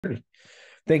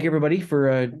Thank you, everybody,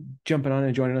 for jumping on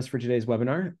and joining us for today's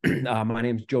webinar. My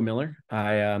name is Joe Miller.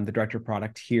 I am the Director of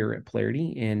Product here at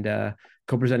Polarity, and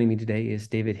co-presenting me today is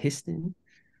David Histon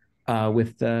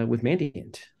with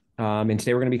Mandiant. And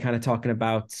today we're going to be kind of talking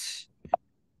about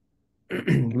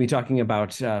who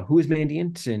is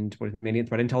Mandiant and what is Mandiant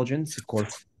Threat Intelligence, of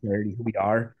course, Polarity, who we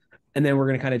are. And then we're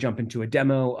going to kind of jump into a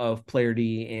demo of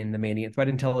Polarity and the Mandiant Threat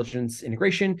Intelligence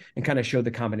integration and kind of show the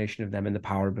combination of them and the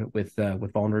power with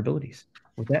vulnerabilities.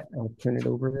 With that, I'll turn it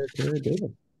over to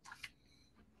David.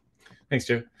 Thanks,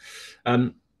 Joe.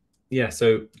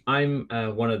 So I'm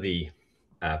one of the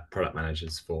product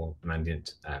managers for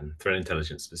Mandiant Threat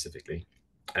Intelligence specifically.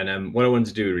 And what I wanted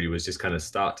to do really was just kind of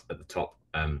start at the top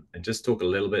and just talk a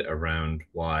little bit around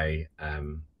why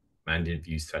Mandiant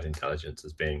views threat intelligence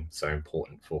as being so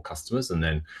important for customers. And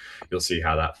then you'll see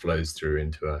how that flows through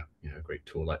into a great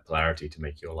tool like Polarity to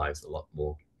make your lives a lot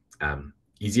more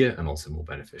easier and also more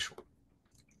beneficial.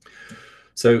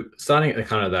 So starting at the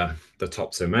kind of the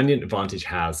top, so Mandiant Advantage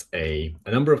has a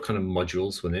number of kind of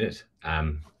modules within it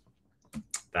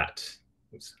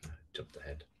oops, jumped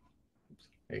ahead.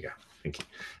 There you go. Thank you.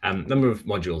 Number of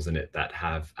modules in it that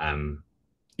have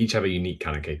each have a unique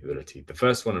kind of capability. The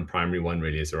first one and primary one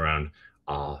really is around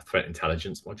our threat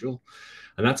intelligence module.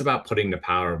 And that's about putting the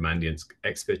power of Mandiant's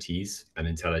expertise and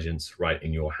intelligence right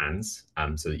in your hands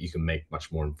so that you can make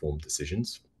much more informed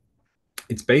decisions.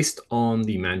 It's based on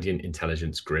the Mandiant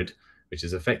Intelligence Grid, which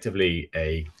is effectively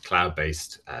a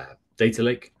cloud-based data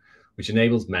lake, which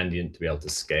enables Mandiant to be able to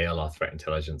scale our threat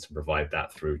intelligence and provide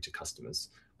that through to customers,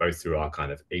 both through our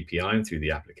kind of API and through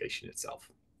the application itself.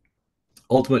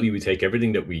 Ultimately, we take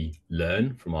everything that we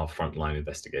learn from our frontline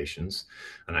investigations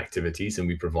and activities, and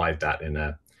we provide that in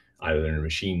either in a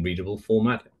machine-readable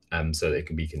format, so that it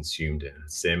can be consumed in a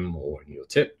SIM or in your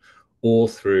tip, or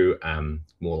through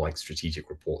more like strategic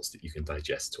reports that you can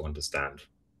digest to understand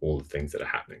all the things that are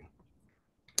happening.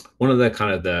 One of the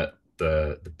kind of the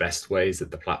best ways that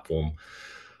the platform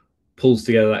pulls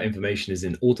together that information is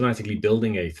in automatically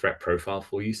building a threat profile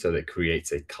for you, so that it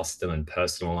creates a custom and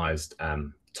personalized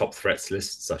top threats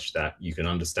list, such that you can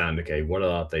understand, okay, what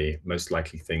are the most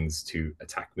likely things to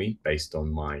attack me based on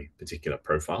my particular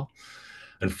profile.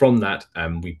 And from that,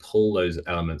 we pull those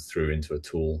elements through into a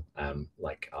tool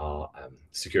like our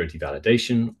security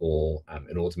validation or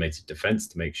an automated defense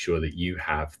to make sure that you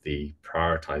have the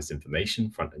prioritized information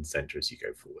front and center as you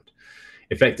go forward.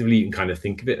 Effectively, you can kind of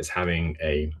think of it as having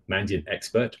a Mandiant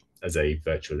expert as a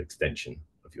virtual extension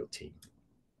of your team.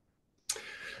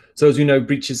 So as we know,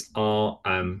 breaches are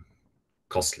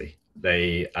costly.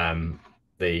 They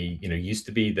used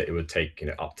to be that it would take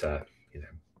up to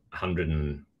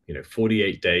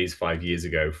 148 days 5 years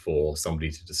ago for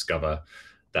somebody to discover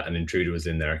that an intruder was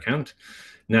in their account.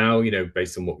 Now,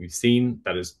 based on what we've seen,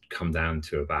 that has come down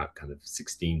to about kind of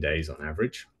 16 days on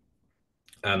average.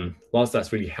 Whilst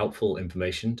that's really helpful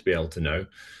information to be able to know,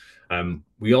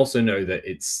 we also know that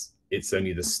it's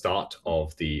only the start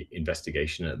of the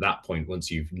investigation. At that point, once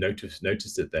you've noticed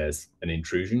that there's an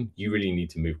intrusion, you really need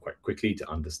to move quite quickly to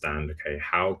understand, okay,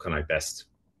 how can I best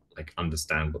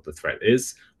understand what the threat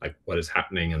is, what is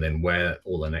happening, and then where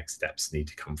all the next steps need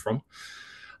to come from.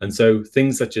 And so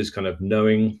things such as kind of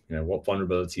knowing, what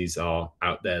vulnerabilities are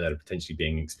out there that are potentially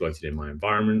being exploited in my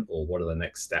environment, or what are the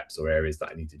next steps or areas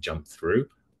that I need to jump through,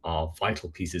 are vital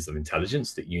pieces of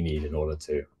intelligence that you need in order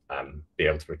to be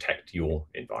able to protect your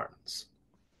environments.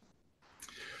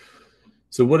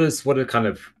 So what are kind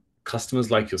of customers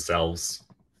like yourselves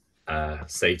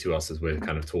say to us as we're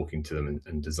kind of talking to them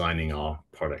and designing our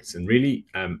products? And really,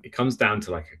 it comes down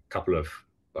to a couple of,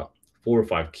 4 or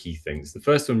 5 key things. The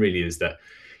first one really is that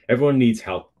everyone needs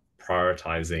help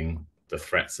prioritizing the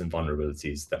threats and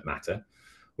vulnerabilities that matter.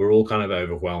 We're all kind of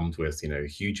overwhelmed with, a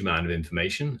huge amount of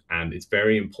information, and it's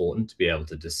very important to be able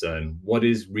to discern what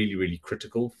is really, really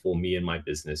critical for me and my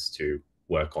business to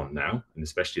work on now, and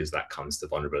especially as that comes to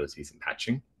vulnerabilities and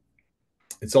patching.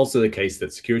 It's also the case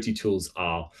that security tools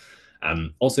are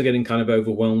also getting kind of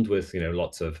overwhelmed with,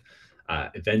 lots of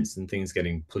events and things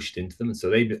getting pushed into them. And so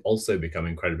they also become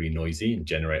incredibly noisy and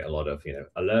generate a lot of,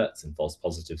 alerts and false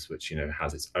positives, which,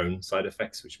 has its own side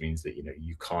effects, which means that,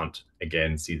 you can't,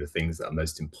 again, see the things that are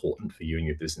most important for you and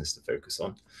your business to focus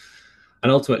on.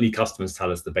 And ultimately, customers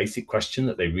tell us the basic question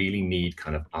that they really need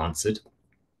kind of answered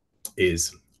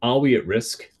is, are we at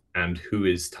risk, and who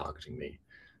is targeting me?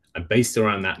 And based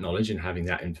around that knowledge and having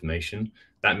that information,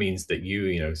 that means that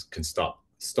you, can stop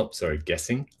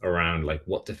guessing around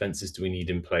what defenses do we need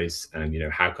in place, and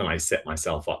how can I set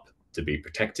myself up to be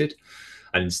protected,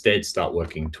 and instead start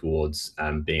working towards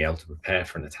being able to prepare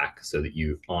for an attack so that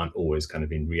you aren't always kind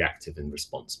of in reactive and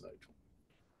response mode.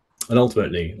 And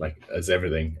ultimately, like as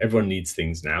everything, everyone needs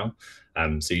things now.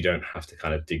 So you don't have to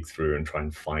kind of dig through and try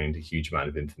and find a huge amount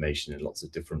of information in lots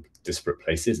of different disparate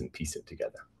places and piece it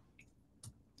together.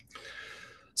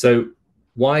 So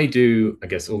why do, I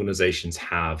guess, organizations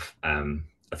have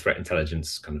a threat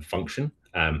intelligence kind of function,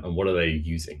 and what are they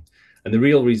using? And the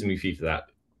real reason we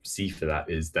see for that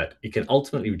is that it can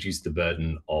ultimately reduce the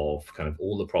burden of kind of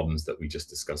all the problems that we just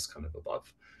discussed kind of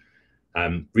above.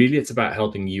 Really, it's about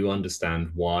helping you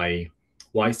understand why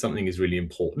something is really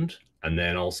important, and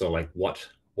then also like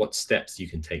what steps you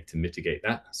can take to mitigate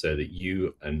that, so that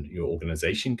you and your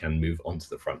organization can move onto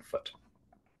the front foot.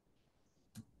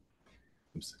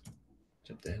 Oops,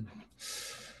 jumped ahead.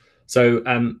 So,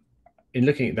 in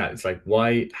looking at that, it's like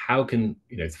how can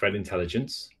threat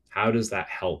intelligence? How does that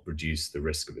help reduce the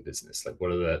risk of a business? Like,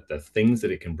 what are the things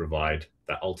that it can provide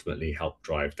that ultimately help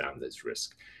drive down those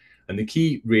risks? And the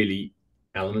key really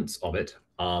elements of it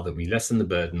are that we lessen the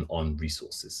burden on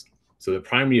resources. So the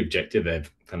primary objective of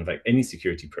kind of like any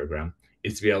security program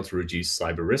is to be able to reduce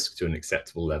cyber risk to an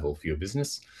acceptable level for your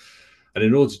business. And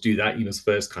in order to do that, you must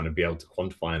first kind of be able to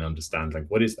quantify and understand like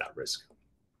what is that risk.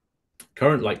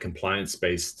 Current like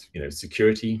compliance-based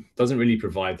security doesn't really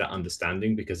provide that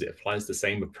understanding, because it applies the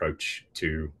same approach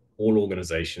to all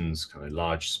organizations, kind of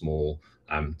large, small,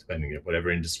 depending on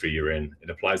whatever industry you're in. It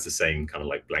applies the same kind of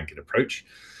like blanket approach.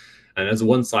 And as a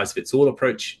one-size-fits-all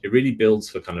approach, it really builds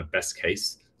for kind of best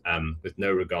case, with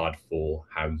no regard for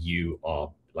how you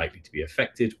are likely to be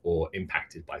affected or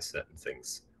impacted by certain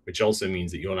things, which also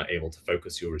means that you're not able to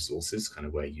focus your resources kind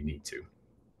of where you need to.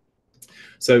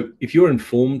 So if you're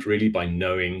informed really by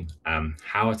knowing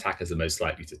how attackers are most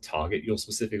likely to target your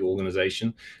specific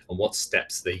organization and what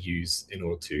steps they use in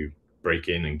order to break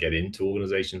in and get into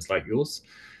organizations like yours,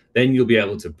 then you'll be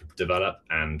able to develop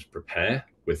and prepare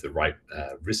with the right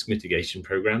risk mitigation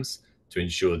programs to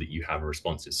ensure that you have a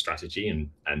responsive strategy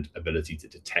and ability to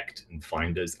detect and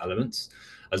find those elements,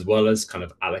 as well as kind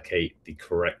of allocate the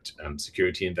correct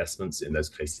security investments in those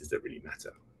places that really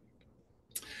matter.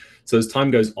 So as time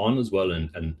goes on as well,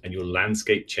 and your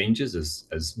landscape changes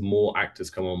as more actors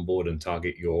come on board and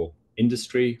target your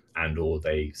industry, and or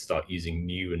they start using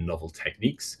new and novel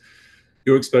techniques,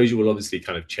 your exposure will obviously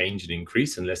kind of change and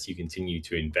increase unless you continue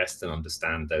to invest and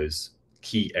understand those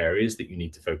key areas that you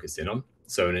need to focus in on.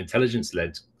 So an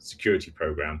intelligence-led security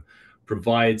program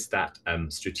provides that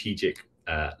strategic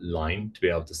line to be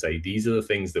able to say, these are the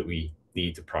things that we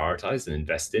need to prioritize and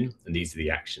invest in, and these are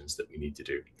the actions that we need to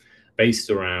do, based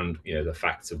around the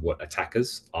facts of what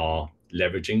attackers are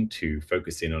leveraging to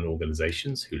focus in on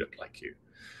organizations who look like you.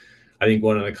 I think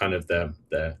one of the kind of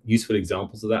the useful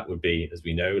examples of that would be, as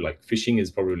we know, like phishing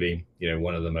is probably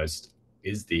one of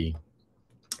the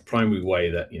primary way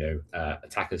that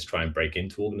attackers try and break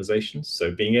into organizations.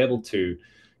 So being able to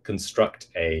construct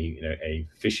a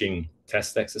phishing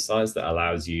test exercise that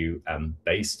allows you,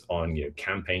 based on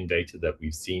campaign data that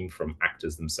we've seen from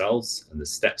actors themselves and the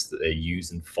steps that they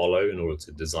use and follow in order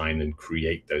to design and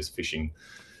create those phishing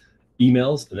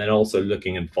emails, and then also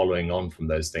looking and following on from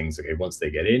those things. Okay, once they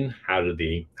get in, how do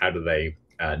they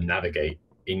navigate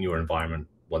in your environment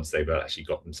once they've actually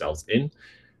got themselves in?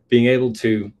 Being able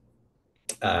to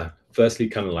firstly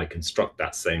kind of like construct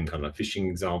that same kind of phishing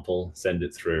example, send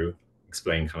it through,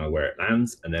 explain kind of where it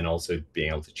lands, and then also being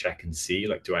able to check and see,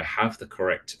 like, do I have the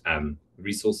correct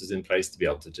resources in place to be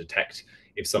able to detect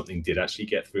if something did actually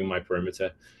get through my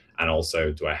perimeter, and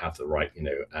also do I have the right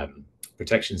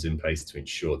protections in place to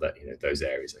ensure that those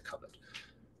areas are covered.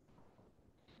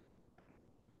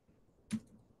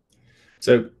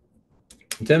 So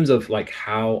in terms of like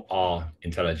how our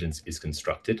intelligence is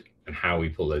constructed and how we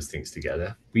pull those things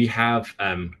together, we have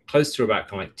close to about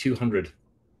kind of like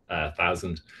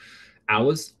 200,000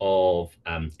 hours of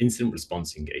incident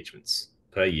response engagements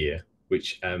per year,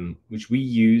 which we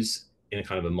use in a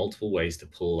kind of a multiple ways to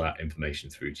pull that information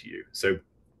through to you. So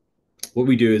what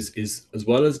we do is as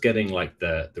well as getting like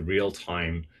the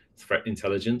real-time threat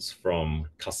intelligence from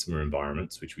customer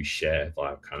environments, which we share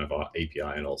via kind of our API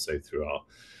and also through our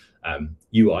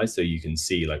UI, so you can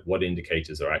see like what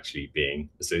indicators are actually being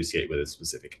associated with a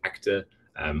specific actor,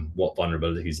 what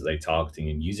vulnerabilities are they targeting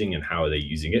and using, and how are they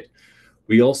using it.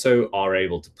 We also are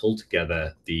able to pull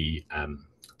together the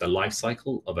life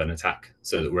cycle of an attack,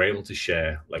 so that we're able to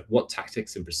share like what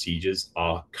tactics and procedures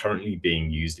are currently being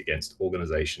used against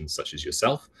organizations such as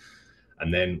yourself,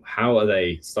 and then how are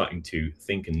they starting to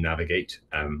think and navigate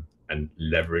and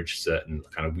leverage certain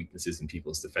kind of weaknesses in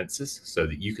people's defenses, so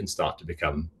that you can start to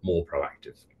become more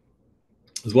proactive.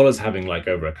 As well as having like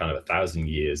over a kind of 1,000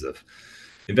 years of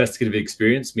investigative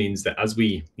experience means that as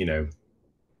we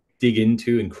dig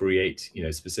into and create,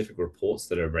 specific reports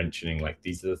that are mentioning like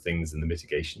these are the things and the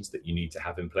mitigations that you need to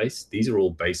have in place. These are all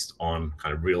based on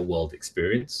kind of real world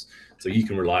experience, so you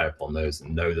can rely upon those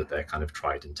and know that they're kind of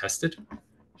tried and tested.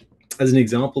 As an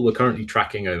example, we're currently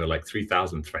tracking over like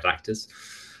 3,000 threat actors.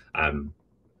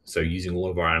 So using all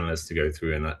of our analysts to go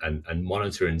through and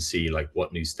monitor and see like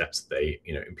what new steps they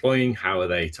employing, how are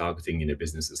they targeting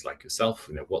businesses like yourself,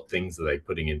 what things are they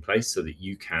putting in place so that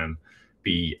you can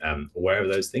be aware of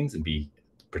those things and be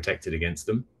protected against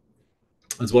them,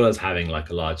 as well as having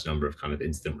like a large number of kind of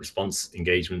incident response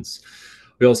engagements.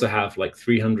 We also have like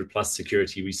 300 plus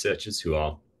security researchers who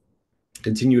are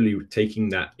continually taking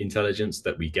that intelligence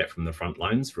that we get from the front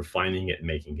lines, refining it and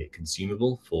making it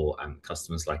consumable for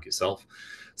customers like yourself,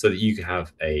 so that you can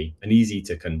have an easy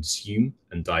to consume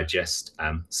and digest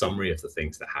summary of the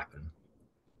things that happen.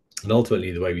 And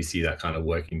ultimately, the way we see that kind of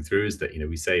working through is that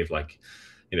we save like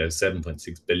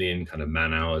 7.6 billion kind of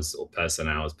man hours or person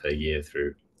hours per year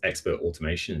through expert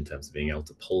automation in terms of being able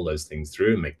to pull those things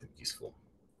through and make them useful.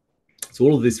 So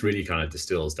all of this really kind of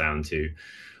distills down to,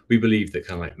 we believe that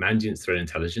kind of like Mandiant Threat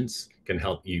Intelligence can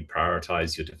help you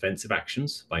prioritize your defensive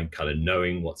actions by kind of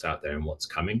knowing what's out there and what's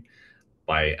coming,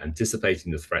 by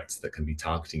anticipating the threats that can be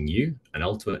targeting you, and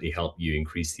ultimately help you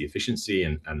increase the efficiency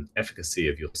and efficacy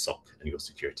of your SOC and your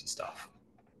security staff.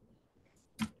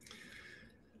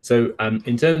 So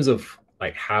in terms of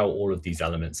like how all of these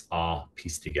elements are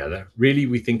pieced together, really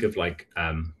we think of like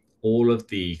all of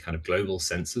the kind of global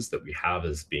sensors that we have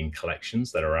as being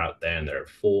collections that are out there. And there are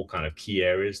 4 kind of key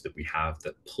areas that we have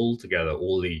that pull together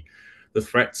all the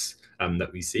threats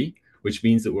that we see, which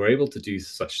means that we're able to do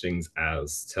such things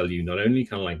as tell you not only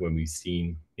kind of like when we've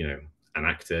seen, an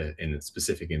actor in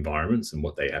specific environments and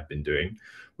what they have been doing,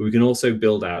 but we can also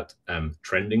build out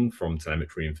trending from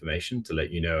telemetry information to let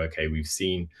you know, okay, we've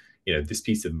seen this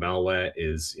piece of malware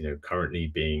is currently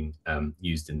being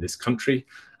used in this country.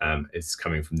 It's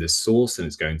coming from this source and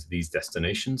it's going to these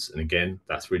destinations. And again,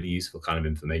 that's really useful kind of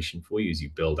information for you as you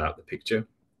build out the picture,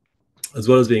 as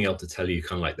well as being able to tell you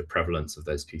kind of like the prevalence of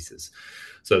those pieces,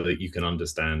 so that you can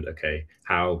understand, okay,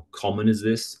 how common is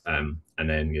this? And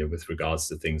then, with regards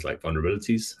to things like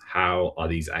vulnerabilities, how are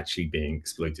these actually being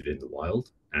exploited in the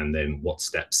wild? And then what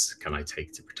steps can I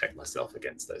take to protect myself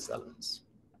against those elements?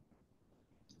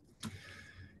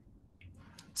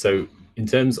 So in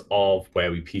terms of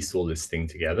where we piece all this thing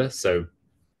together, so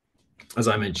as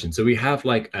I mentioned, so we have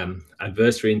like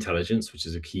adversary intelligence, which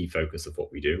is a key focus of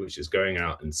what we do, which is going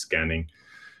out and scanning,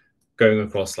 going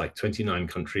across like 29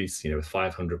 countries, with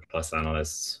 500 plus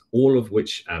analysts, all of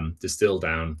which distill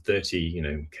down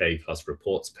 30, K plus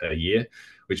reports per year,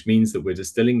 which means that we're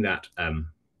distilling that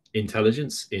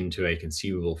intelligence into a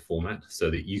consumable format so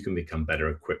that you can become better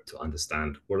equipped to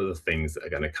understand what are the things that are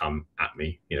going to come at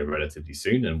me, relatively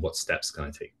soon, and what steps can I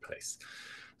take place.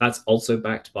 That's also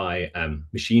backed by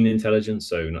machine intelligence.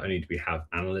 So not only do we have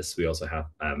analysts, we also have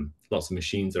lots of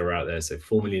machines that are out there. So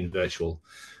 4 million virtual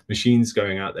machines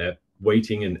going out there,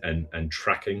 waiting and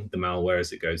tracking the malware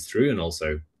as it goes through, and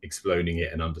also exploding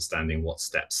it and understanding what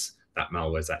steps that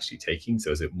malware is actually taking.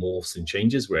 So as it morphs and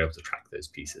changes, we're able to track those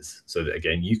pieces so that,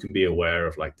 again, you can be aware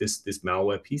of like this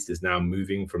malware piece is now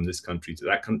moving from this country to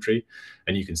that country,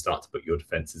 and you can start to put your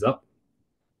defenses up,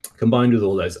 combined with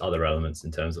all those other elements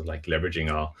in terms of like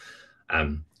leveraging our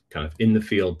kind of in the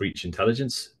field breach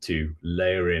intelligence to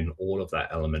layer in all of that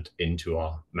element into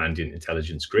our Mandiant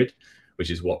intelligence grid,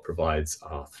 which is what provides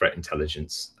our threat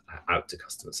intelligence out to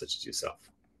customers such as yourself.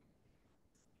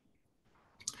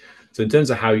 So in terms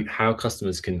of how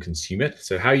customers can consume it,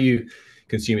 so how you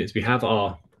consume it is we have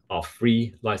our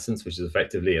free license, which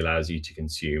effectively allows you to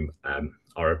consume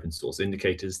our open source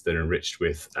indicators that are enriched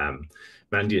with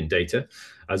Mandiant data,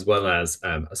 as well as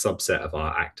a subset of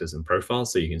our actors and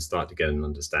profiles, so you can start to get an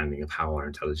understanding of how our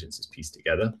intelligence is pieced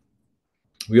together.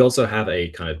 We also have a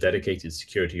kind of dedicated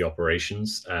security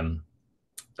operations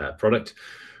product,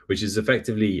 which is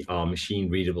effectively our machine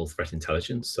readable threat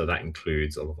intelligence. So that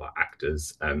includes all of our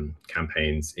actors,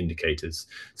 campaigns, indicators.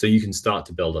 So you can start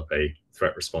to build up a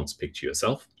threat response picture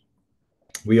yourself.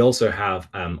 We also have,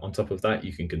 on top of that,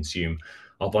 you can consume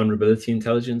our vulnerability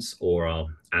intelligence or our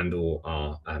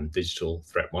digital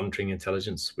threat monitoring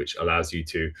intelligence, which allows you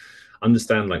to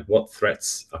understand like what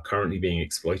threats are currently being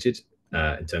exploited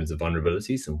in terms of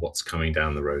vulnerabilities and what's coming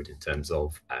down the road in terms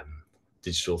of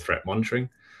digital threat monitoring.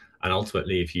 And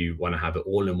ultimately, if you want to have it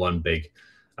all in one big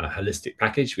holistic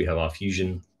package, we have our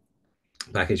Fusion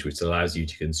package, which allows you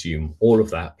to consume all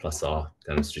of that plus our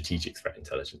kind of strategic threat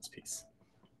intelligence piece.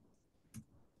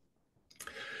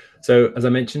 So as I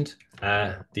mentioned,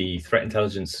 The Threat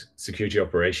Intelligence Security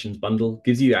Operations bundle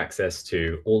gives you access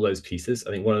to all those pieces.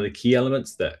 I think one of the key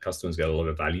elements that customers get a lot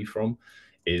of value from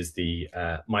is the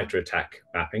MITRE ATT&CK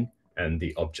mapping and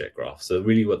the object graph. So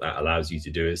really what that allows you to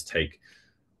do is take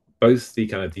both the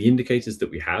kind of the indicators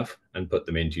that we have and put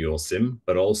them into your SIM,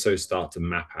 but also start to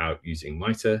map out using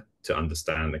MITRE to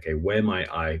understand, okay, where might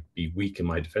I be weak in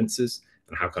my defenses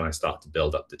and how can I start to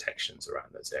build up detections around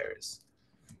those areas.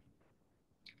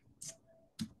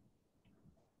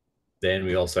 Then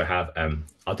we also have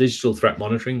our digital threat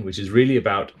monitoring, which is really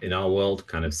about, in our world,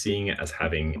 kind of seeing it as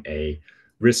having a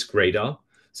risk radar.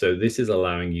 So this is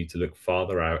allowing you to look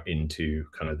farther out into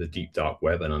kind of the deep dark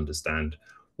web and understand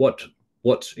what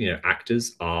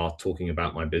actors are talking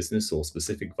about my business or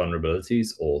specific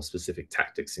vulnerabilities or specific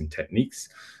tactics and techniques.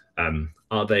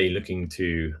 Are they looking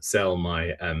to sell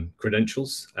my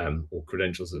credentials or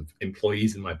credentials of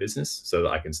employees in my business so that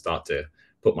I can start to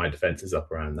put my defenses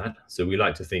up around that? So we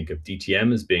like to think of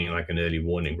DTM as being like an early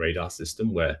warning radar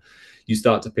system where you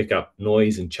start to pick up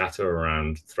noise and chatter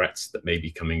around threats that may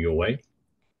be coming your way.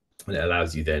 And it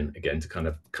allows you then, again, to kind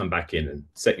of come back in and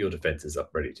set your defenses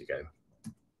up ready to go.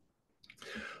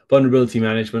 Vulnerability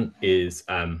management is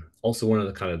also one of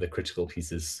the kind of the critical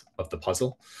pieces of the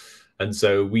puzzle. And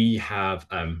so we have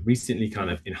recently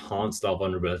kind of enhanced our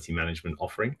vulnerability management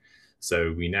offering.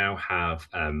 So we now have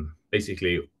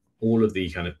basically all of the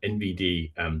kind of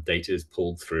NVD data is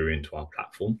pulled through into our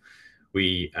platform.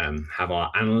 We have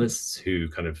our analysts who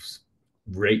kind of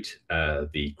rate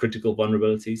the critical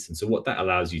vulnerabilities. And so what that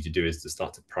allows you to do is to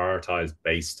start to prioritize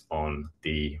based on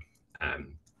the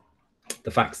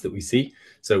facts that we see.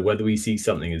 So whether we see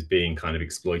something as being kind of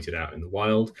exploited out in the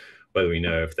wild, whether we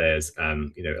know if there's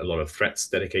a lot of threats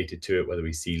dedicated to it, whether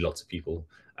we see lots of people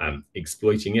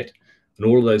exploiting it, and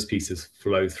all of those pieces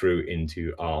flow through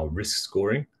into our risk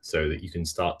scoring so that you can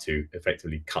start to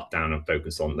effectively cut down and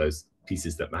focus on those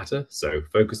pieces that matter. So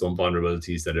focus on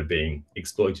vulnerabilities that are being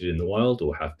exploited in the wild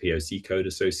or have POC code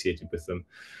associated with them,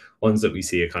 ones that we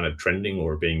see are kind of trending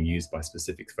or are being used by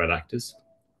specific threat actors.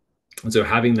 And so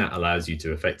having that allows you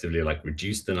to effectively like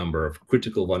reduce the number of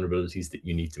critical vulnerabilities that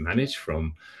you need to manage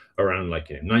from around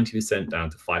 90% down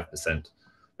to 5%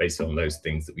 based on those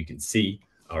things that we can see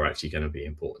are actually going to be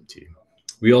important to you.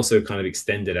 We also kind of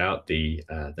extended out the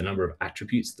number of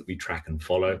attributes that we track and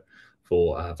follow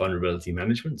for vulnerability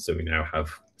management. So we now have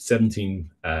 17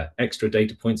 extra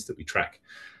data points that we track,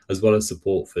 as well as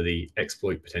support for the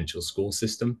exploit potential score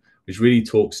system, which really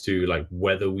talks to like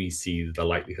whether we see the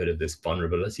likelihood of this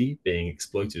vulnerability being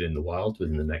exploited in the wild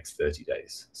within the next 30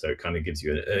 days. So it kind of gives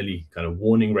you an early kind of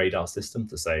warning radar system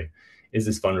to say, is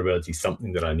this vulnerability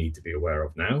something that I need to be aware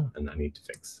of now and I need to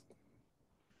fix?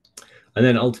 And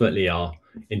then ultimately our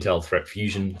Intel Threat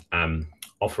Fusion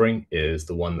offering is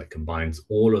the one that combines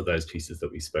all of those pieces that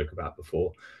we spoke about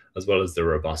before, as well as the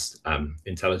robust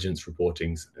intelligence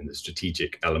reportings and the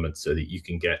strategic elements so that you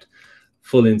can get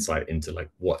full insight into like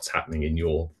what's happening in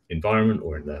your environment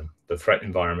or in the threat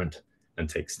environment and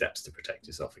take steps to protect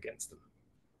yourself against them.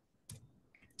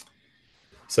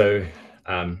 So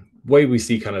way we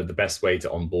see kind of the best way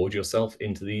to onboard yourself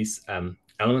into these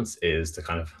elements is to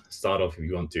kind of start off, if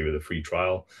you want to, with a free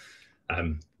trial.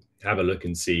 Have a look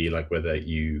and see like whether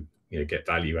you get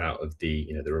value out of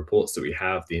the the reports that we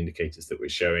have, the indicators that we're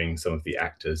showing, some of the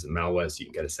actors and malware, so you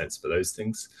can get a sense for those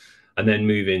things, and then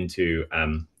move into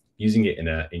using it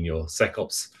in your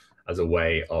SecOps as a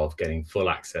way of getting full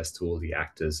access to all the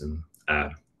actors and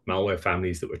malware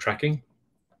families that we're tracking,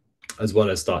 as well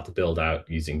as start to build out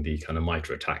using the kind of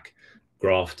MITRE ATT&CK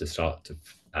graph to start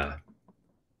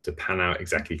to pan out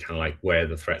exactly kind of like where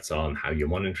the threats are and how you're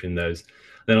monitoring those.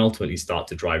 Then ultimately start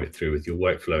to drive it through with your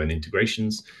workflow and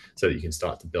integrations so that you can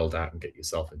start to build out and get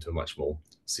yourself into a much more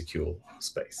secure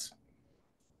space.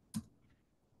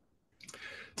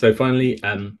 So finally,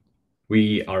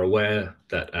 we are aware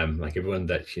that like everyone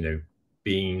that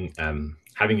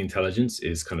having intelligence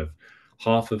is kind of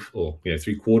half of, or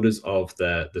 3/4 of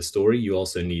the story. You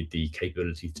also need the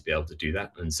capability to be able to do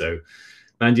that. And so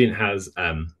Mandiant has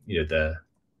the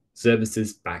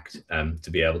services backed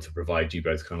to be able to provide you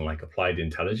both kind of like applied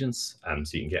intelligence,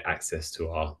 so you can get access to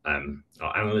our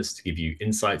analysts to give you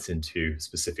insights into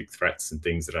specific threats and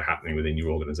things that are happening within your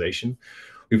organization.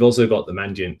 We've also got the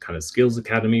Mandiant kind of Skills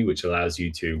Academy, which allows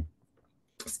you to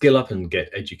skill up and get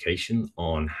education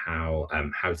on how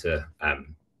to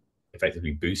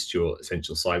effectively boost your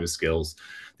essential cyber skills.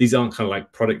 These aren't kind of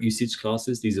like product usage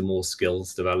classes. These are more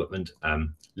skills development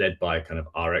led by kind of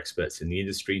our experts in the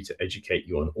industry to educate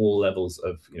you on all levels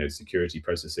of security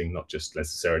processing, not just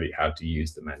necessarily how to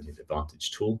use the Mandiant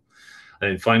Advantage tool.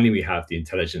 And then finally, we have the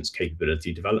intelligence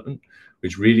capability development,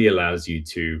 which really allows you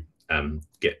to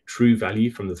get true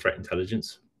value from the threat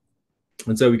intelligence.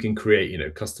 And so we can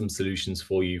create, custom solutions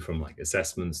for you from like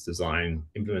assessments, design,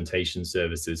 implementation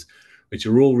services, which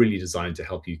are all really designed to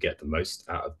help you get the most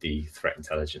out of the threat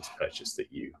intelligence purchase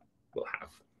that you will have.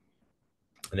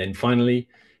 And then finally,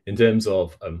 in terms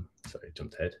of, sorry, I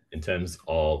jumped ahead, in terms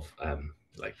of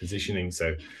like positioning.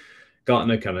 So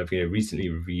Gartner kind of recently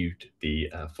reviewed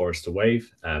the Forrester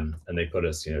Wave, and they put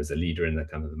us as a leader in the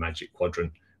kind of the Magic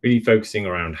Quadrant, really focusing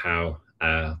around how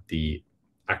the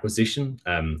acquisition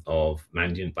of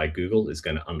Mandiant by Google is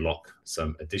going to unlock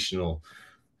some additional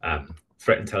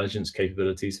threat intelligence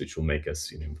capabilities, which will make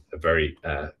us a very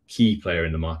key player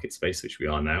in the market space, which we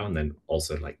are now, and then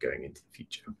also like going into the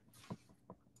future.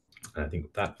 And I think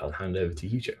with that, I'll hand over to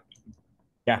you, Joe.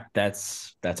 Yeah,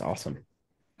 that's awesome.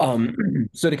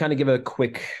 So to kind of give a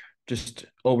quick just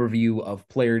overview of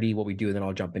Polarity, what we do, and then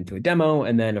I'll jump into a demo,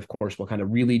 and then of course we'll kind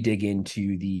of really dig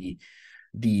into the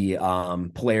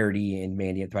Polarity and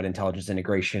Mandiant Threat Intelligence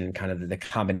integration and kind of the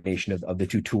combination of the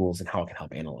two tools and how it can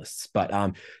help analysts. But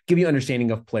give you an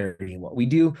understanding of Polarity and what we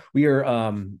do. We are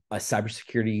a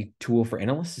cybersecurity tool for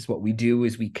analysts. Is what we do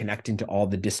is we connect into all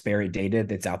the disparate data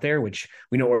that's out there, which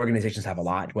we know organizations have a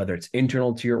lot, whether it's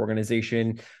internal to your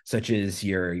organization, such as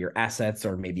your assets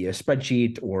or maybe a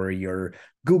spreadsheet or your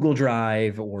Google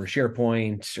Drive or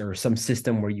SharePoint or some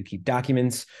system where you keep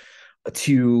documents,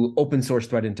 to open source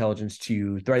threat intelligence,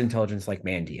 to threat intelligence like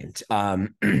Mandiant.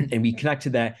 And we connect to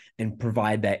that and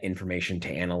provide that information to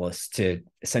analysts to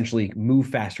essentially move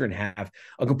faster and have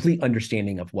a complete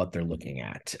understanding of what they're looking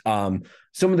at.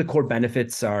 Some of the core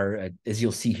benefits are, as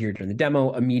you'll see here during the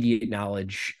demo, immediate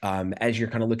knowledge. As you're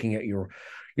kind of looking at you're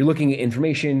looking at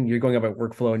information, you're going about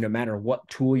workflow, no matter what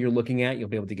tool you're looking at, you'll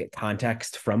be able to get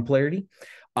context from Polarity.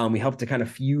 We help to kind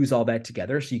of fuse all that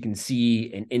together so you can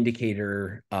see an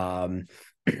indicator, a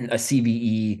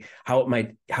CVE, how it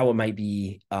might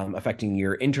be affecting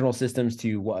your internal systems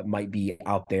to what might be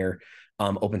out there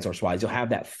open source wise. You'll have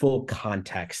that full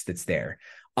context that's there.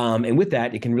 And with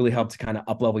that, it can really help to kind of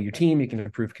up level your team. You can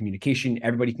improve communication.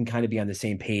 Everybody can kind of be on the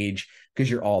same page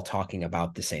because you're all talking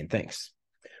about the same things.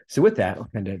 So with that, I'll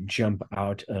kind of jump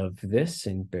out of this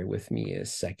and bear with me a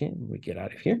second. We get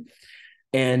out of here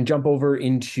and jump over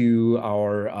into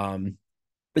our,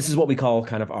 this is what we call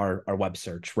kind of our web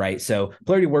search, right? So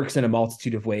Polarity works in a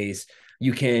multitude of ways.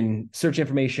 You can search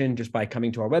information just by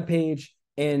coming to our webpage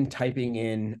and typing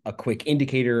in a quick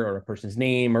indicator or a person's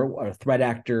name or a threat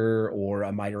actor or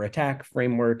a MITRE ATT&CK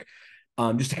framework,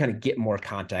 just to kind of get more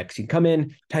context. You can come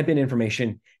in, type in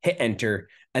information, hit enter,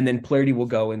 and then Polarity will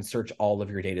go and search all of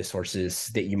your data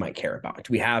sources that you might care about.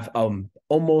 We have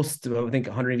almost, I think,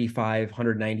 185,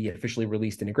 190 officially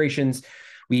released integrations.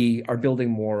 We are building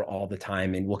more all the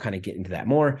time, and we'll kind of get into that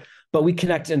more. But we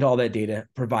connect into all that data,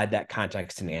 provide that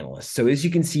context to analysts. So as you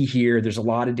can see here, there's a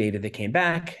lot of data that came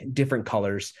back, different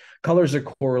colors. Colors are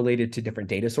correlated to different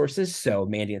data sources. So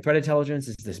Mandiant Threat Intelligence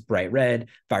is this bright red.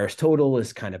 Virus Total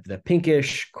is kind of the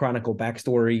pinkish. Chronicle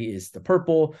Backstory is the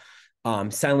purple.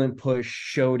 Silent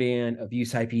Push, Shodan,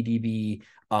 Abuse IPDB,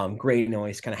 Gray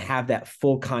Noise kind of have that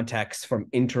full context from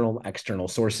internal, external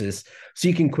sources, so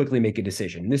you can quickly make a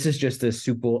decision. This is just a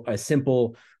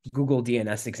simple Google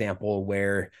DNS example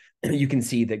where you can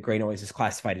see that Gray Noise is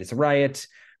classified as a riot.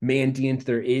 Mandiant,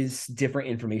 there is different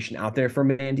information out there for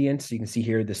Mandiant. So you can see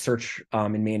here the search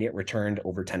in Mandiant returned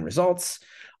over 10 results.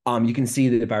 You can see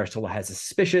that the virus total has a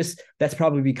suspicious. That's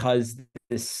probably because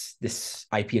this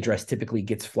IP address typically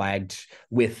gets flagged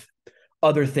with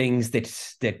other things that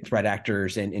threat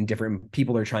actors and different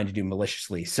people are trying to do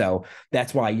maliciously. So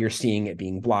that's why you're seeing it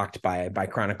being blocked by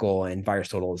Chronicle, and virus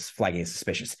total is flagging as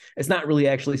suspicious. It's not really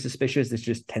actually suspicious. It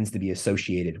just tends to be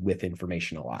associated with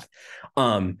information a lot.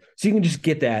 So you can just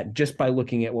get that just by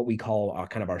looking at what we call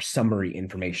kind of our summary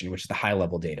information, which is the high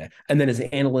level data. And then as an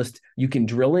analyst, you can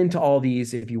drill into all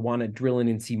these. If you want to drill in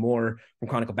and see more from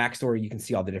Chronicle Backstory, you can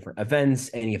see all the different events,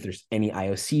 if there's any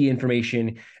IOC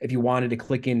information. If you wanted to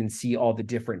click in and see all the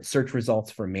different search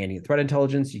results for Mandiant Threat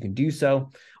Intelligence, you can do so.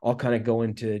 I'll kind of go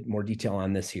into more detail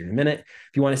on this here in a minute.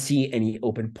 If you want to see any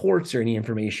open ports or any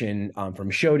information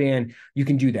from Shodan, you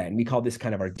can do that. And we call this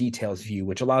kind of our details view,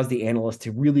 which allows the analyst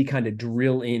to really kind of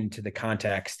drill into the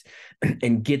context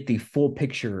and get the full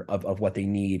picture of what they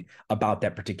need about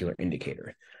that particular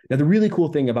indicator. Now, the really cool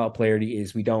thing about Polarity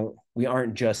is we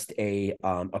aren't just a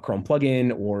Chrome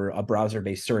plugin or a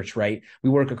browser-based search, right? We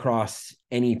work across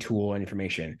any tool and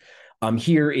information.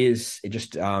 Here is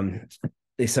just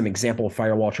is some example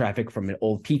firewall traffic from an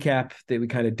old PCAP that we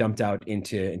kind of dumped out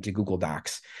into Google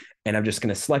Docs. And I'm just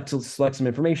going to select some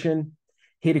information,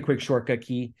 hit a quick shortcut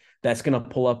key. That's going to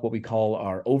pull up what we call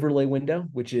our overlay window,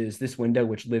 which is this window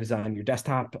which lives on your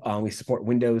desktop. We support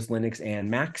Windows, Linux, and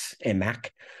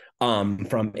Mac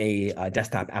from a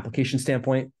desktop application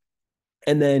standpoint.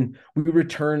 And then we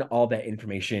return all that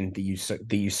information that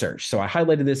you search. So I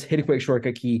highlighted this, hit a quick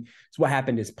shortcut key. So what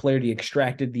happened is Polarity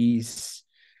extracted these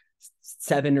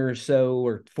 7 or so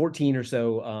or 14 or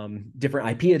so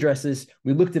different IP addresses.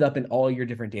 We looked it up in all your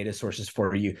different data sources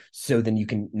for you. So then you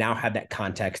can now have that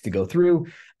context to go through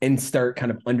and start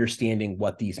kind of understanding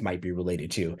what these might be related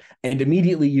to. And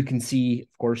immediately you can see,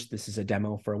 of course, this is a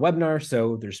demo for a webinar,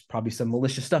 so there's probably some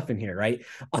malicious stuff in here, right?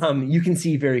 You can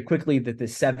see very quickly that the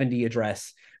 70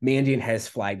 address Mandiant has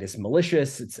flagged as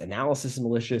malicious. Its analysis is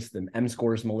malicious. The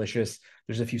M-score is malicious.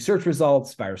 There's a few search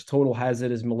results. VirusTotal has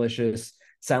it as malicious.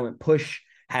 Silent Push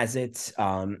has it,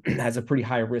 has a pretty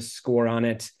high risk score on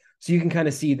it. So you can kind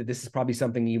of see that this is probably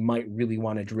something you might really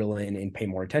want to drill in and pay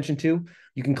more attention to.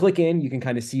 You can click in, you can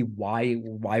kind of see why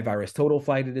VirusTotal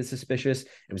flagged it as suspicious.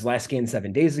 It was last scanned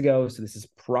 7 days ago. So this is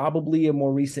probably a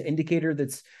more recent indicator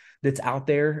that's out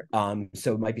there.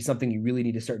 So it might be something you really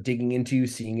need to start digging into,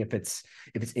 seeing if it's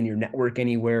in your network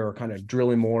anywhere, or kind of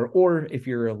drilling more. Or if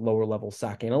you're a lower level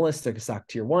SOC analyst, like a SOC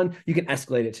tier 1, you can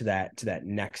escalate it to that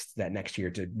next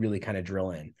tier to really kind of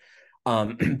drill in.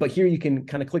 But here you can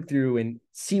kind of click through and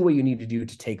see what you need to do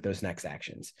to take those next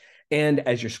actions. And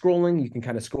as you're scrolling, you can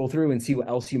kind of scroll through and see what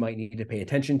else you might need to pay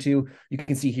attention to. You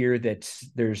can see here that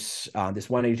there's this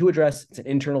 192 address. It's an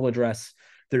internal address.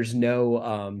 There's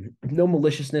no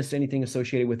maliciousness, anything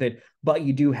associated with it, but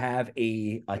you do have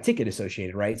a ticket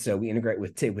associated, right? So we integrate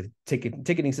with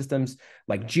ticketing systems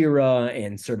like Jira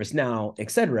and ServiceNow,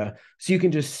 et cetera. So you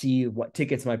can just see what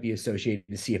tickets might be associated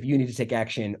to see if you need to take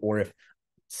action or if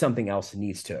something else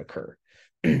needs to occur.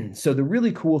 So the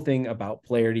really cool thing about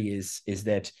Polarity is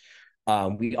that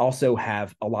we also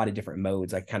have a lot of different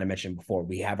modes. I kind of mentioned before,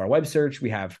 we have our web search, we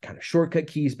have kind of shortcut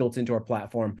keys built into our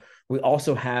platform. We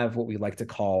also have what we like to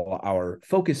call our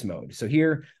focus mode. So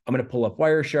here, I'm going to pull up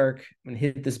Wireshark. I'm going to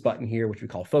hit this button here, which we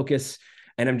call focus.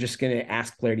 And I'm just going to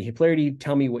ask Polarity, hey, Polarity,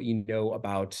 tell me what you know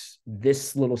about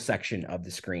this little section of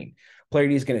the screen.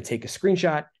 Polarity is going to take a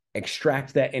screenshot,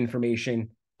 extract that information.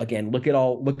 Again, look it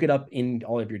up in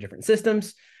all of your different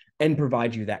systems and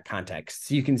provide you that context.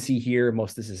 So you can see here,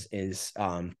 most of this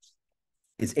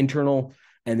is internal,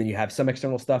 and then you have some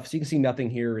external stuff. So you can see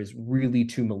nothing here is really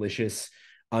too malicious.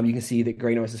 You can see that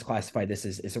Greynoise has classified this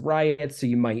as a riot, so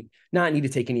you might not need to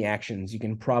take any actions. You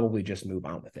can probably just move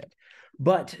on with it.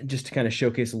 But just to kind of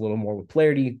showcase a little more with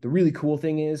Polarity, the really cool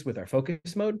thing is with our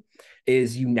focus mode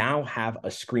is you now have a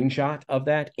screenshot of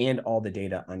that and all the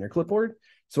data on your clipboard.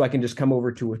 So I can just come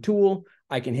over to a tool,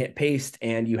 I can hit paste,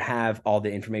 and you have all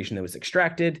the information that was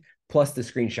extracted plus the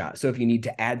screenshot. So if you need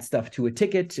to add stuff to a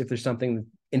ticket, if there's something,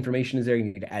 information is there you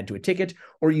need to add to a ticket,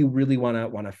 or you really want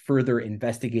to further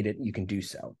investigate it, you can do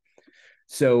so.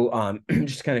 So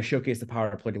just to kind of showcase the power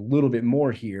of Polarity a little bit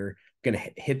more here, going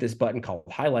to hit this button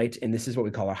called highlight. And this is what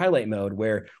we call our highlight mode,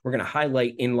 where we're going to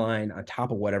highlight inline on top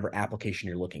of whatever application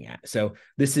you're looking at. So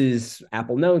this is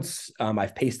Apple Notes.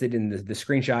 I've pasted in the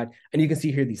screenshot, and you can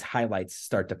see here these highlights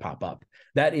start to pop up.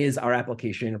 That is our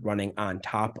application running on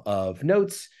top of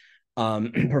Notes,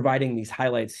 providing these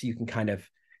highlights so you can kind of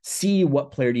see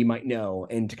what Polarity might know.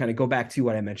 And to kind of go back to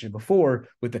what I mentioned before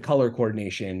with the color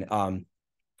coordination,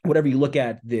 whatever you look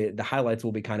at, the highlights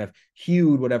will be kind of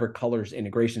hued, whatever colors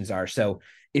integrations are. So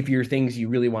if you're things you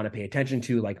really want to pay attention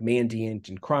to, like Mandiant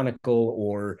and Chronicle,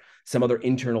 or some other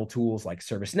internal tools like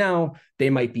ServiceNow, they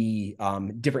might be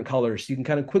different colors. So you can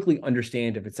kind of quickly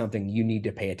understand if it's something you need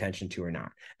to pay attention to or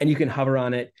not. And you can hover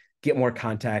on it, get more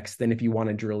context. Then if you want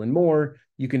to drill in more,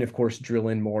 you can, of course, drill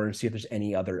in more and see if there's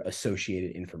any other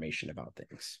associated information about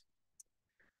things.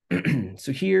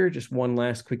 So here, just one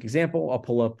last quick example. I'll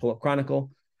pull up Chronicle.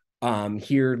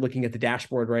 Here, looking at the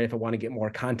dashboard, right? If I want to get more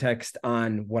context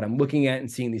on what I'm looking at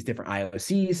and seeing these different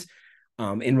IOCs,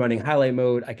 in running highlight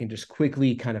mode, I can just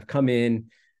quickly kind of come in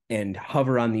and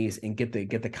hover on these and get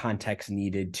the context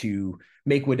needed to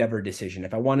make whatever decision.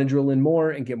 If I want to drill in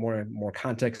more and get more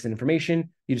context and information,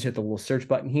 you just hit the little search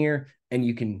button here, and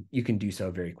you can do so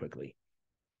very quickly.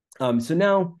 So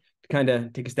now, to kind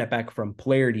of take a step back from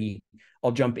Polarity,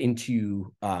 I'll jump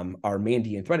into our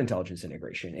Mandiant Threat Intelligence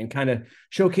integration and kind of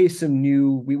showcase some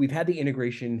new. We've had the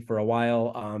integration for a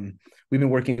while. We've been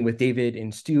working with David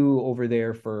and Stu over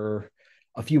there for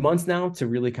a few months now to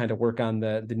really kind of work on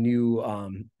the new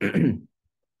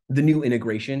the new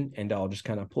integration. And I'll just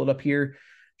kind of pull it up here,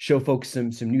 show folks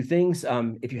some new things.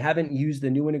 If you haven't used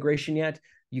the new integration yet,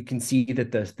 you can see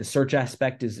that the search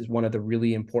aspect is one of the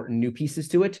really important new pieces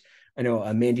to it. I know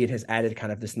Mandiant has added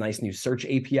kind of this nice new search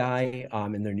API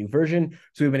in their new version.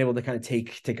 So we've been able to kind of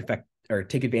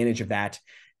take advantage of that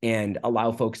and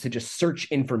allow folks to just search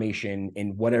information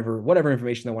in whatever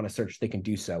information they want to search, they can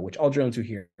do so, which I'll drill into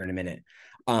here in a minute.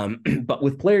 But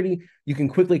with Polarity, you can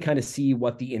quickly kind of see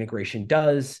what the integration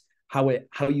does, how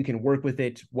you can work with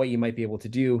it, what you might be able to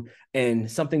do. And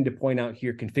something to point out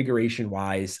here configuration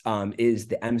wise is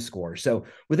the M score. So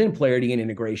within Polarity and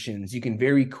integrations, you can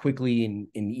very quickly and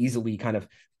easily kind of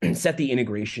set the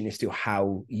integration as to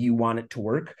how you want it to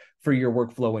work for your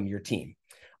workflow and your team.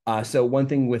 So one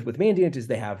thing with Mandiant is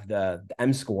they have the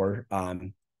M score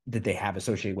that they have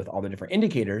associated with all the different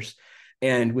indicators.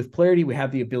 And with Polarity, we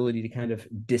have the ability to kind of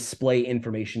display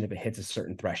information if it hits a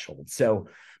certain threshold. So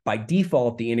by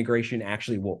default, the integration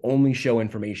actually will only show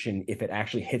information if it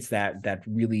actually hits that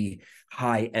really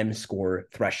high M score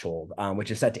threshold,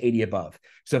 which is set to 80 above.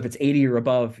 So if it's 80 or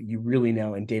above, you really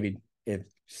know, and David,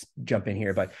 jump in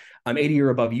here, but 80 or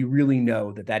above, you really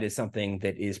know that is something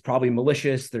that is probably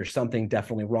malicious. There's something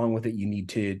definitely wrong with it. You need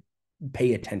to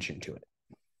pay attention to it.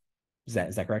 Is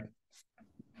that correct?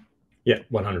 Yeah,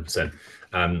 100%.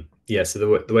 Yeah, so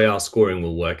the way our scoring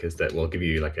will work is that we'll give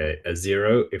you like a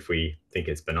 0 if we think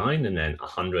it's benign, and then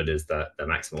 100 is the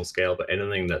maximal scale. But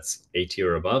anything that's 80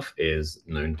 or above is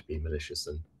known to be malicious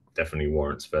and definitely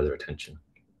warrants further attention.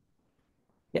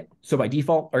 Yeah. So by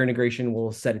default, our integration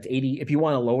will set it to 80. If you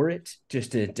want to lower it,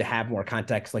 just to have more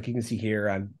context, like you can see here,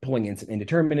 I'm pulling in some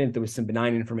indeterminate. There was some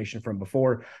benign information from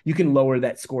before. You can lower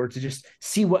that score to just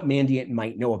see what Mandiant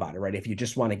might know about it, right? If you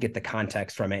just want to get the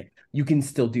context from it, you can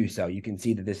still do so. You can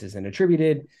see that this isn't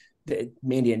attributed.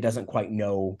 Mandiant doesn't quite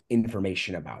know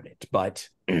information about it, but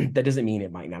that doesn't mean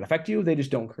it might not affect you. They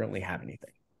just don't currently have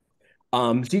anything.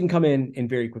 So you can come in and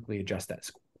very quickly adjust that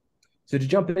score. So to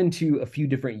jump into a few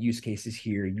different use cases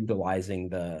here, utilizing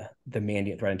the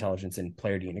Mandiant Threat Intelligence and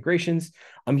Polarity integrations.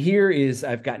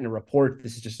 I've gotten a report.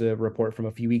 This is just a report from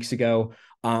a few weeks ago.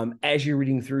 As you're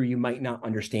reading through, you might not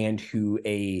understand who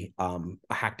a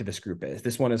hacktivist group is.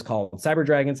 This one is called Cyber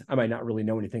Dragons. I might not really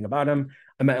know anything about them.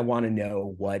 I might want to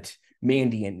know what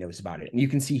Mandiant knows about it. And you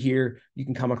can see here, you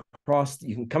can come across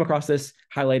this,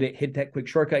 highlight it, hit that quick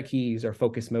shortcut key, use our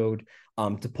focus mode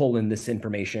to pull in this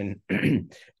information.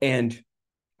 And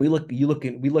we look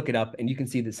it up, and you can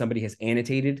see that somebody has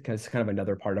annotated, because it's kind of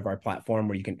another part of our platform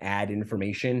where you can add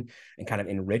information and kind of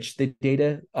enrich the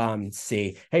data.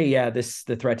 Say, hey, yeah, the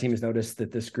threat team has noticed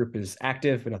that this group is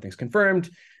active, but nothing's confirmed.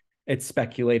 It's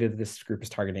speculated this group is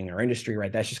targeting our industry,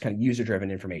 right? That's just kind of user-driven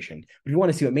information. But if you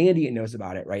want to see what Mandiant knows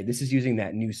about it, right? This is using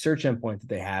that new search endpoint that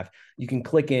they have. You can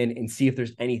click in and see if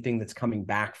there's anything that's coming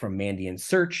back from Mandiant's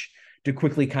search to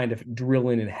quickly kind of drill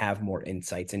in and have more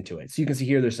insights into it. So you can see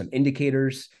here, there's some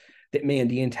indicators that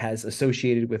Mandiant has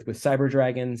associated with Cyber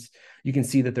Dragons. You can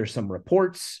see that there's some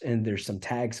reports and there's some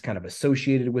tags kind of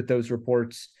associated with those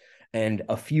reports, and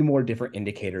a few more different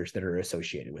indicators that are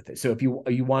associated with it. So if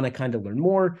you want to kind of learn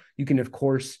more, you can, of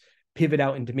course, pivot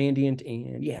out into Mandiant,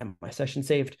 and yeah, my session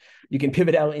saved. You can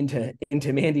pivot out into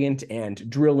Mandiant and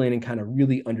drill in and kind of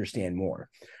really understand more.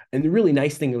 And the really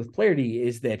nice thing with Polarity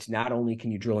is that not only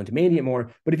can you drill into Mandiant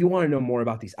more, but if you want to know more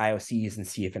about these IOCs and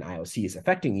see if an IOC is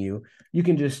affecting you, you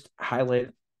can just highlight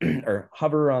or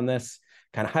hover on this,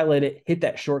 kind of highlight it, hit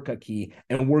that shortcut key,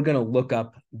 and we're going to look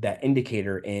up that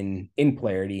indicator in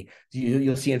Polarity.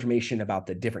 You'll see information about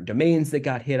the different domains that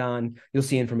got hit on. You'll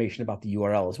see information about the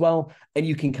URL as well, and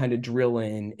you can kind of drill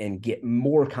in and get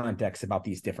more context about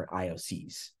these different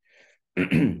IOCs.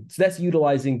 So that's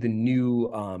utilizing the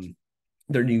new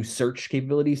their new search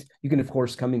capabilities. You can, of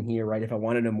course, come in here, right? If I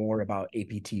want to know more about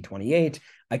APT28,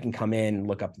 I can come in and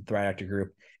look up the threat actor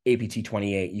group,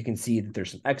 APT28. You can see that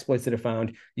there's some exploits that are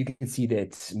found. You can see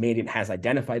that Mandiant has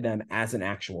identified them as an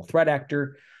actual threat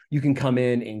actor. You can come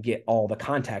in and get all the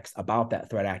context about that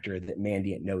threat actor that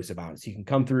Mandiant knows about. So you can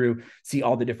come through, see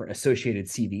all the different associated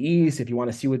CVEs. If you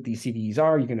want to see what these CVEs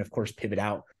are, you can, of course, pivot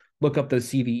out, look up those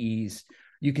CVEs.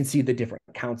 You can see the different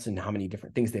accounts and how many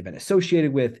different things they've been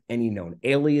associated with, any known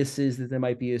aliases that they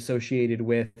might be associated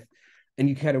with. And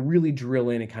you kind of really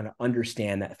drill in and kind of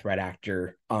understand that threat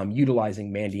actor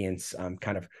utilizing Mandiant's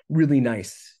kind of really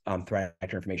nice threat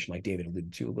actor information, like David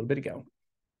alluded to a little bit ago.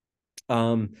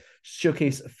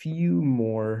 Showcase a few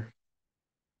more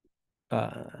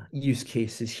use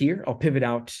cases here. I'll pivot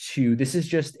out to, this is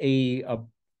just a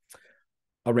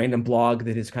random blog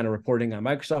that is kind of reporting on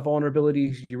Microsoft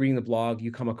vulnerabilities. You're reading the blog,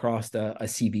 you come across a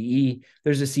CVE.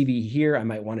 There's a CVE here. I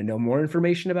might want to know more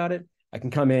information about it. I can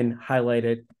come in, highlight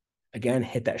it, again,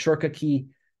 hit that shortcut key.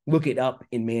 look it up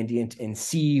in Mandiant and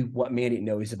see what Mandiant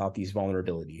knows about these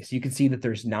vulnerabilities. You can see that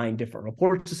there's 9 different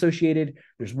reports associated.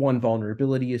 There's 1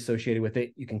 vulnerability associated with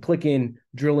it. You can click in,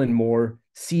 drill in more,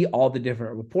 see all the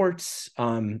different reports.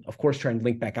 Of course, try and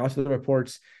link back out to the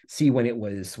reports, see when it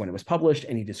was published,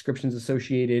 any descriptions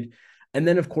associated. And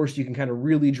then, of course, you can kind of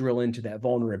really drill into that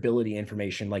vulnerability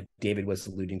information like David was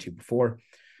alluding to before.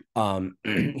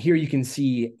 Here you can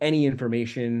see any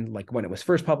information, like when it was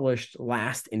first published,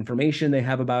 last information they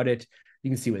have about it. You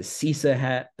can see what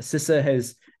CISA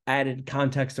has added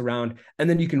context around, and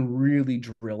then you can really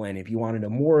drill in. If you want to know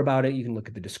more about it, you can look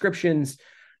at the descriptions.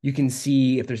 You can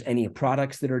see if there's any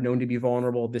products that are known to be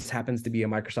vulnerable. This happens to be a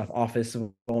Microsoft Office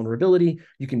vulnerability.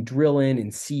 You can drill in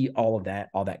and see all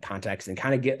that context and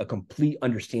kind of get a complete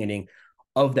understanding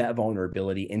of that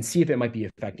vulnerability and see if it might be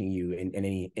affecting you in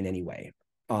any way.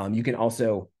 You can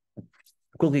also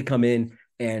quickly come in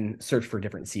and search for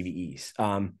different CVEs.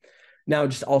 Now,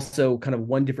 just also kind of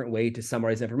one different way to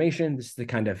summarize information. This is to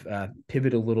kind of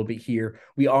pivot a little bit here.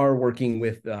 We are working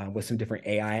with some different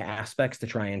AI aspects to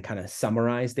try and kind of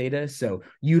summarize data. So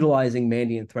utilizing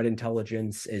Mandiant Threat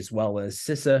Intelligence as well as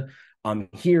CISA.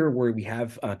 Here, where we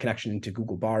have a connection into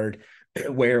Google Bard,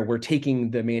 where we're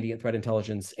taking the Mandiant Threat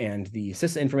Intelligence and the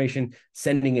CISA information,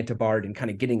 sending it to Bard, and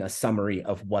kind of getting a summary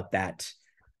of what that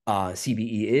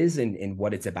CVE is and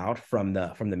what it's about from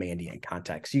the Mandiant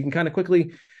context. So you can kind of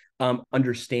quickly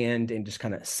understand and just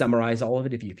kind of summarize all of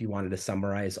it if you wanted to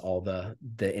summarize all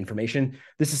the information.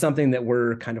 This is something that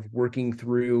we're kind of working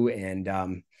through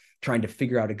and trying to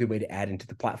figure out a good way to add into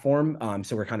the platform.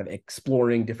 So we're kind of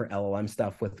exploring different LLM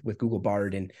stuff with Google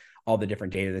Bard and all the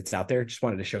different data that's out there. Just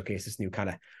wanted to showcase this new kind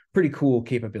of pretty cool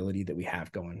capability that we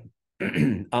have going.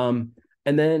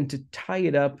 And then to tie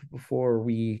it up before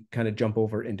we kind of jump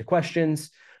over into questions,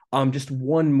 just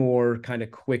one more kind of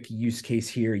quick use case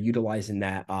here, utilizing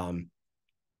that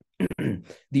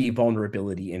the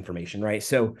vulnerability information, right?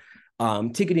 So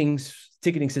ticketing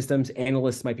systems,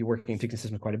 analysts might be working in ticketing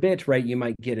systems quite a bit, right? You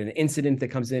might get an incident that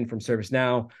comes in from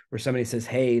ServiceNow where somebody says,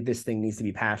 hey, this thing needs to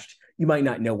be patched. You might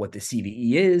not know what the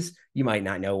CVE is. You might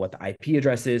not know what the IP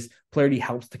address is. Polarity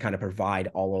helps to kind of provide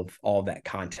all of that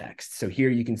context. So here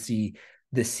you can see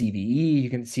the CVE. You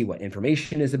can see what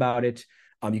information is about it.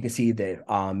 You can see that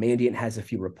Mandiant has a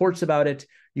few reports about it.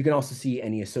 You can also see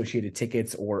any associated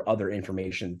tickets or other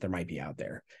information that there might be out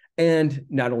there. And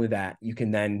not only that, you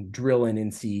can then drill in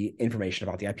and see information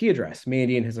about the IP address.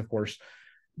 Mandiant has, of course,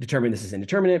 determined this is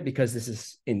indeterminate because this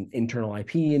is an internal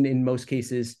IP in most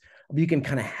cases. You can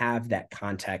kind of have that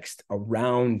context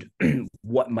around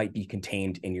what might be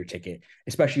contained in your ticket,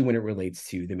 especially when it relates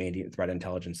to the Mandiant Threat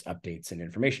Intelligence updates and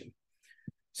information.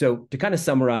 So to kind of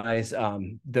summarize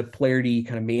the Polarity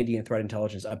kind of Mandiant Threat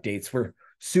Intelligence updates, we're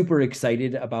super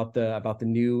excited about the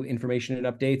new information and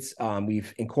updates.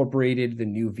 We've incorporated the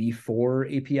new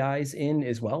V4 APIs in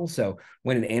as well. So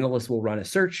when an analyst will run a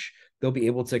search, they'll be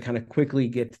able to kind of quickly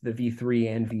get the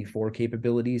V3 and V4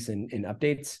 capabilities and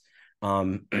updates.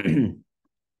 I'm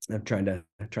trying to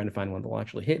find one that will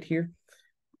actually hit here.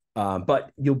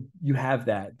 But you have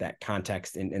that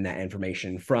context and that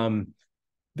information from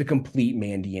the complete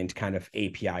Mandiant kind of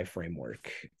API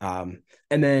framework. And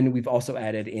then we've also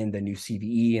added in the new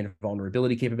CVE and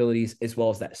vulnerability capabilities, as well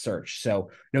as that search.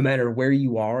 So no matter where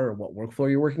you are or what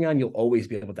workflow you're working on, you'll always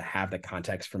be able to have the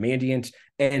context for Mandiant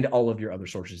and all of your other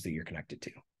sources that you're connected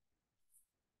to.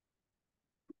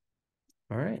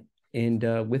 All right.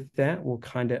 And with that, we'll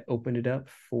kind of open it up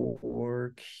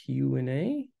for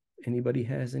Q&A. Anybody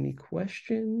has any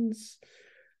questions?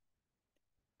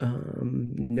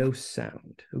 No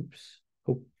sound. Oops.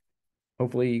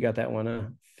 Hopefully you got that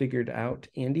one figured out,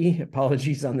 Andy.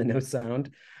 Apologies on the no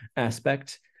sound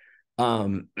aspect. Is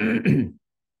the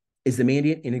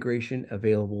Mandiant integration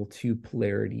available to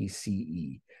Polarity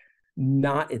CE?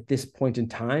 Not at this point in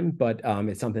time, but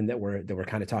it's something that we're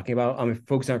kind of talking about. If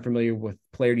folks aren't familiar with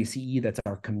Polarity CE, that's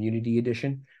our community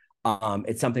edition.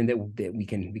 It's something that we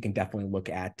can definitely look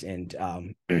at and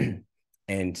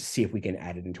and see if we can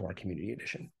add it into our community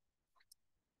edition.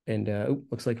 And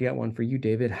looks like you got one for you,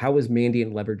 David. How is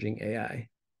Mandiant leveraging AI?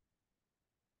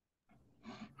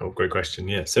 Oh, great question.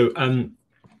 Yeah. So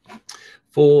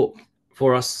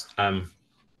for us,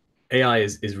 AI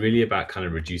is really about kind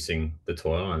of reducing the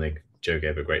toil. I think Joe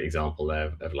gave a great example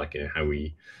there of like, how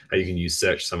you can use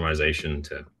search summarization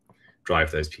to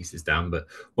drive those pieces down. But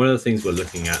one of the things we're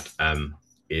looking at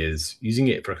is using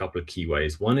it for a couple of key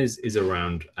ways. One is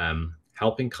around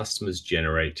helping customers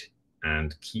generate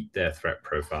and keep their threat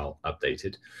profile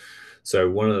updated. So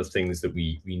one of the things that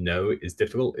we know is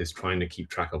difficult is trying to keep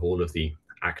track of all of the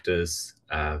actors,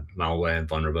 malware, and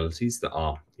vulnerabilities that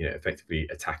are effectively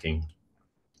attacking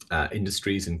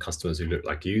industries and customers who look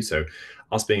like you. So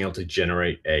us being able to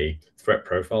generate a threat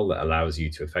profile that allows you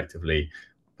to effectively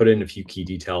put in a few key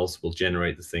details, will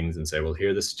generate the things and say, well,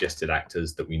 here are the suggested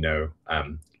actors that we know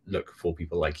look for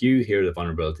people like you. Here are the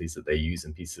vulnerabilities that they use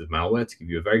in pieces of malware, to give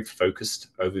you a very focused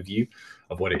overview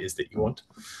of what it is that you want.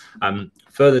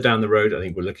 Further down the road, I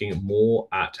think we're looking more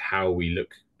at how we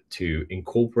look to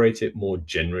incorporate it more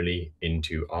generally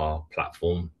into our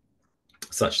platform,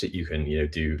 such that you can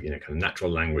do kind of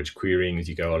natural language querying as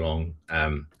you go along,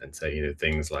 and say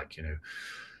things like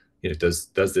does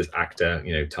this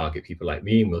actor target people like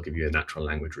me, and we'll give you a natural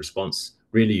language response,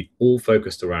 really all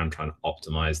focused around trying to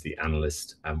optimize the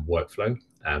analyst workflow,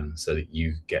 so that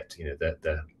you get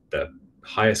the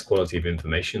highest quality of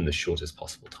information in the shortest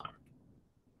possible time.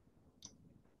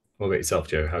 What about yourself,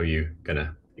 Joe? How are you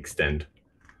gonna extend?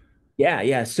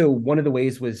 Yeah. So one of the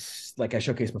ways was, like I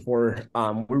showcased before,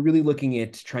 we're really looking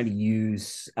at trying to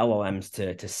use LLMs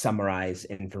to summarize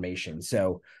information.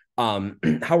 So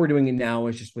how we're doing it now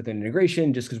is just with an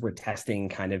integration, just because we're testing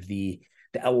kind of the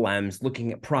LLMs,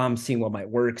 looking at prompts, seeing what might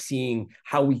work, seeing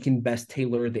how we can best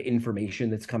tailor the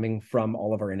information that's coming from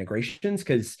all of our integrations.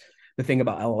 Because the thing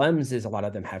about LLMs is a lot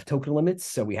of them have token limits,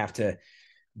 so we have to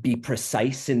be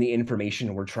precise in the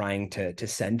information we're trying to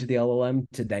send to the LLM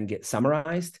to then get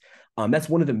summarized. That's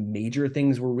one of the major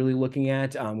things we're really looking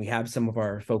at. We have some of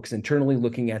our folks internally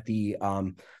looking at the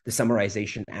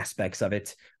summarization aspects of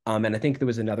it. And I think there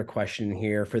was another question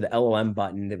here for the LLM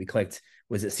button that we clicked.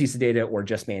 Was it CISA data or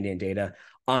just Mandiant data?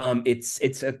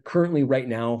 It's currently right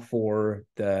now for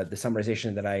the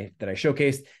summarization that I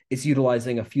showcased. It's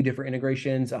utilizing a few different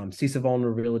integrations: CISA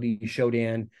vulnerability,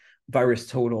 Shodan,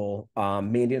 VirusTotal,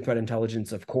 Mandiant Threat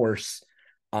Intelligence, of course,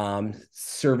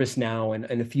 ServiceNow,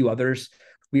 and a few others.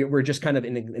 We're just kind of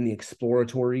in the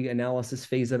exploratory analysis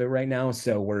phase of it right now.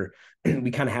 So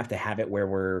we kind of have to have it where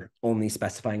we're only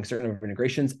specifying certain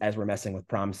integrations as we're messing with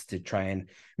prompts to try and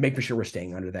make for sure we're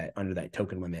staying under that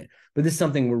token limit. But this is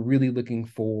something we're really looking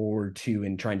forward to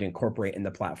and trying to incorporate in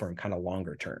the platform kind of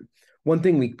longer term. One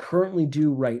thing we currently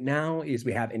do right now is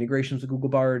we have integrations with Google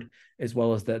Bard, as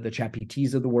well as the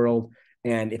ChatGPTs of the world.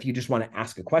 And if you just want to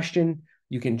ask a question,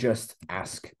 you can just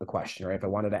ask a question, right? If I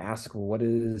wanted to ask, well, what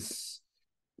is,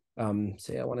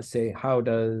 say, I want to say, how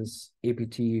does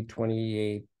APT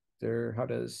 28, or how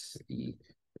does the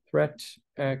threat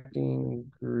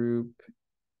acting group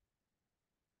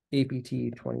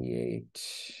APT 28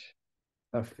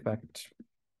 affect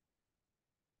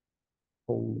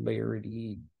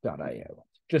Polarity.io,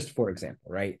 just for example,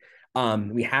 right?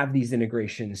 We have these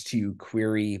integrations to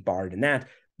query Bard and that.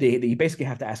 You basically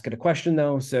have to ask it a question,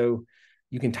 though. So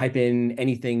you can type in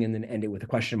anything and then end it with a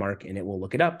question mark, and it will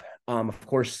look it up. Of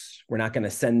course, we're not going to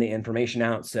send the information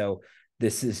out. So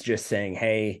this is just saying,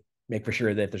 hey, make for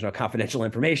sure that there's no confidential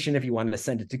information. If you wanted to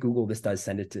send it to Google, this does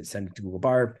send it to Google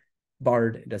Bard.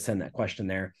 It does send that question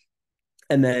there.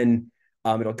 And then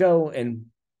it'll go and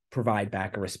provide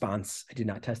back a response. I did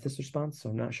not test this response, so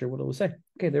I'm not sure what it will say.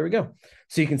 Okay, there we go.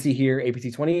 So you can see here,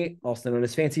 APT 28, also known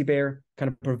as Fancy Bear,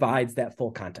 kind of provides that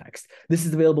full context. This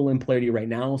is available in Polarity right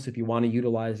now, so if you want to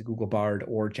utilize Google Bard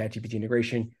or ChatGPT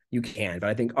integration, you can. But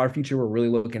I think our future we're really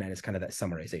looking at is kind of that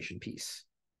summarization piece.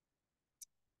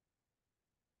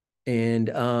 And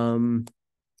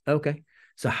okay,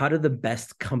 so how do the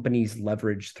best companies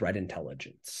leverage threat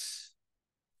intelligence?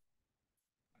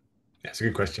 That's a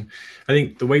good question. I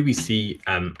think the way we see,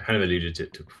 kind of alluded to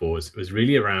it before, was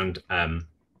really around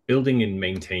building and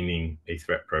maintaining a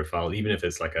threat profile, even if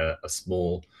it's like a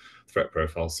small threat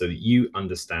profile, so that you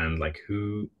understand like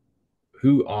who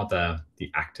are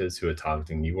the actors who are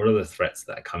targeting you, what are the threats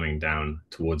that are coming down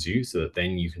towards you, so that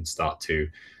then you can start to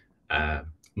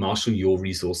marshal your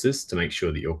resources to make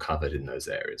sure that you're covered in those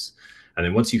areas. And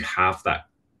then once you have that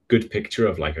good picture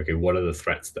of like, okay, what are the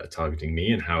threats that are targeting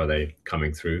me and how are they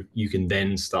coming through, you can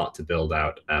then start to build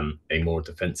out a more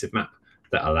defensive map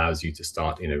that allows you to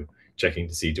start, checking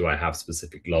to see, do I have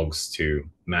specific logs to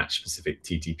match specific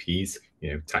TTPs,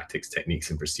 tactics, techniques,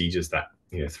 and procedures that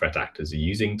threat actors are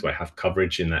using? Do I have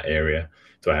coverage in that area?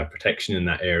 Do I have protection in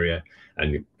that area?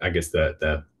 And I guess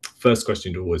the first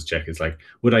question to always check is like,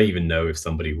 would I even know if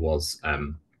somebody was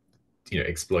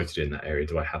exploited in that area?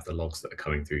 Do I have the logs that are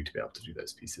coming through to be able to do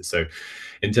those pieces? So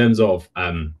in terms of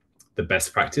the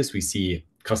best practice, we see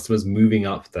customers moving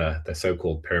up the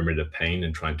so-called pyramid of pain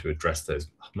and trying to address those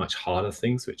much harder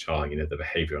things, which are the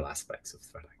behavioral aspects of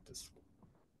threat actors.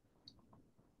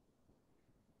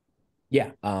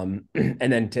 Yeah. And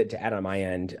then to add on my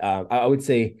end, I would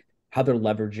say how they're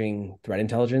leveraging threat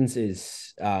intelligence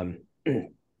is,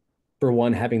 for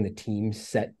one, having the team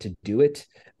set to do it,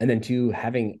 and then two,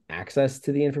 having access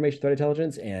to the information threat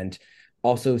intelligence. And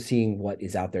also seeing what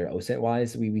is out there OSINT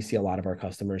wise. We see a lot of our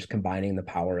customers combining the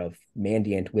power of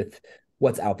Mandiant with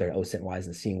what's out there OSINT wise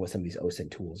and seeing what some of these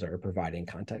OSINT tools are providing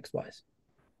context wise.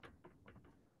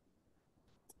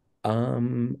 I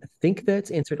think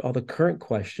that's answered all the current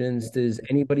questions. Does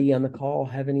anybody on the call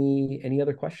have any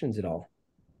other questions at all?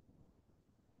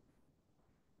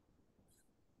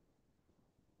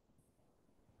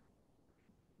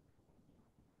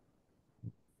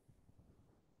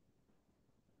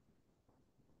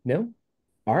 No?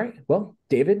 All right. Well,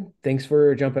 David, thanks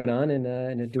for jumping on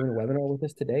and doing a webinar with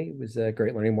us today. It was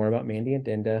great learning more about Mandiant,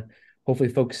 and hopefully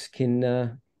folks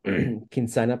can can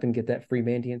sign up and get that free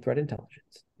Mandiant threat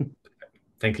intelligence.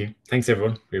 Thank you. Thanks,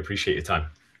 everyone. We appreciate your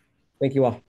time. Thank you all.